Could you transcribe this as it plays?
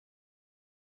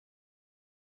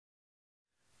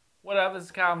What up, this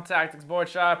is Kyle from Tactics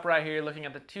Boardshop, right here looking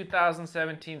at the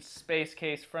 2017 Space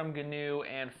Case from GNU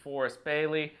and Forrest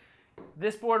Bailey.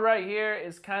 This board right here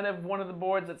is kind of one of the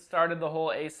boards that started the whole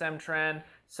Asym trend.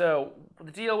 So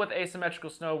the deal with asymmetrical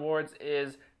snowboards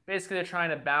is basically they're trying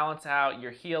to balance out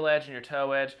your heel edge and your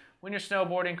toe edge. When you're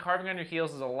snowboarding, carving on your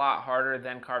heels is a lot harder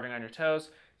than carving on your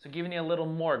toes. So giving you a little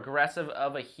more aggressive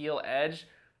of a heel edge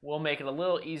will make it a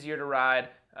little easier to ride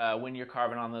when you're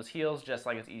carving on those heels, just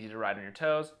like it's easy to ride on your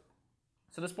toes.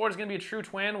 So this board is going to be a true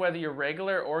twin, whether you're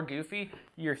regular or goofy.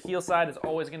 Your heel side is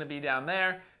always going to be down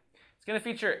there. It's going to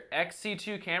feature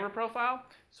XC2 camber profile.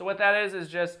 So what that is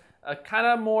just a kind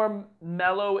of more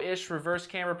mellow-ish reverse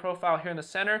camber profile here in the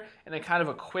center, and then kind of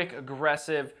a quick,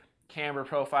 aggressive camber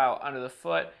profile under the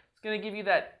foot. It's going to give you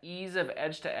that ease of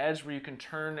edge to edge where you can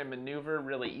turn and maneuver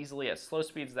really easily at slow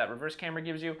speeds that reverse camber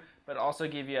gives you, but also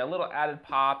give you a little added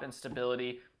pop and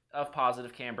stability of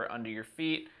positive camber under your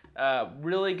feet.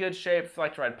 Really good shape if you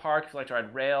like to ride park, if you like to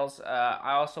ride rails.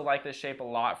 I also like this shape a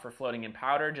lot for floating in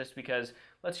powder just because it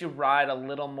lets you ride a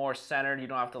little more centered. You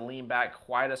don't have to lean back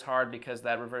quite as hard because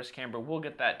that reverse camber will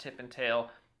get that tip and tail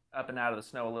up and out of the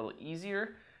snow a little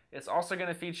easier. It's also going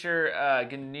to feature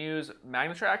GNU's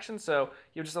magnet traction, so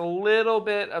you have just a little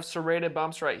bit of serrated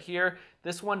bumps right here.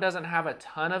 This one doesn't have a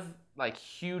ton of like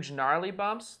huge gnarly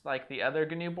bumps like the other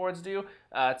GNU boards do.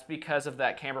 It's because of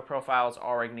that camber profile. It's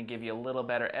already going to give you a little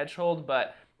better edge hold,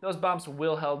 but those bumps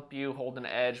will help you hold an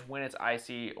edge when it's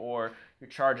icy or you're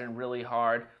charging really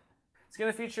hard. It's going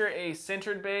to feature a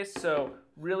sintered base, so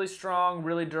really strong,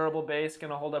 really durable base, going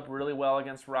to hold up really well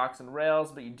against rocks and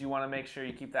rails, but you do want to make sure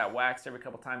you keep that waxed every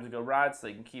couple times you go ride so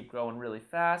you can keep going really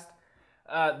fast.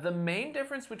 The main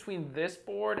difference between this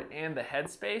board and the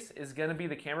headspace is going to be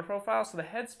the camber profile. So the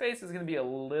headspace is going to be a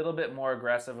little bit more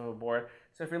aggressive of a board.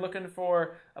 So if you're looking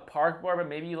for a park board, but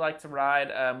maybe you like to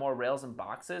ride more rails and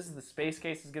boxes, the Space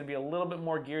Case is going to be a little bit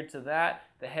more geared to that.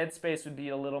 The headspace would be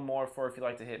a little more for if you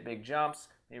like to hit big jumps,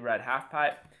 maybe ride half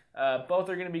pipe. Both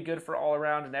are going to be good for all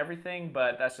around and everything,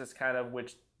 but that's just kind of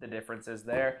which the difference is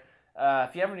there.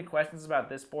 If you have any questions about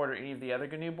this board or any of the other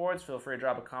GNU boards, feel free to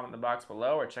drop a comment in the box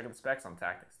below or check out the specs on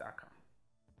tactics.com.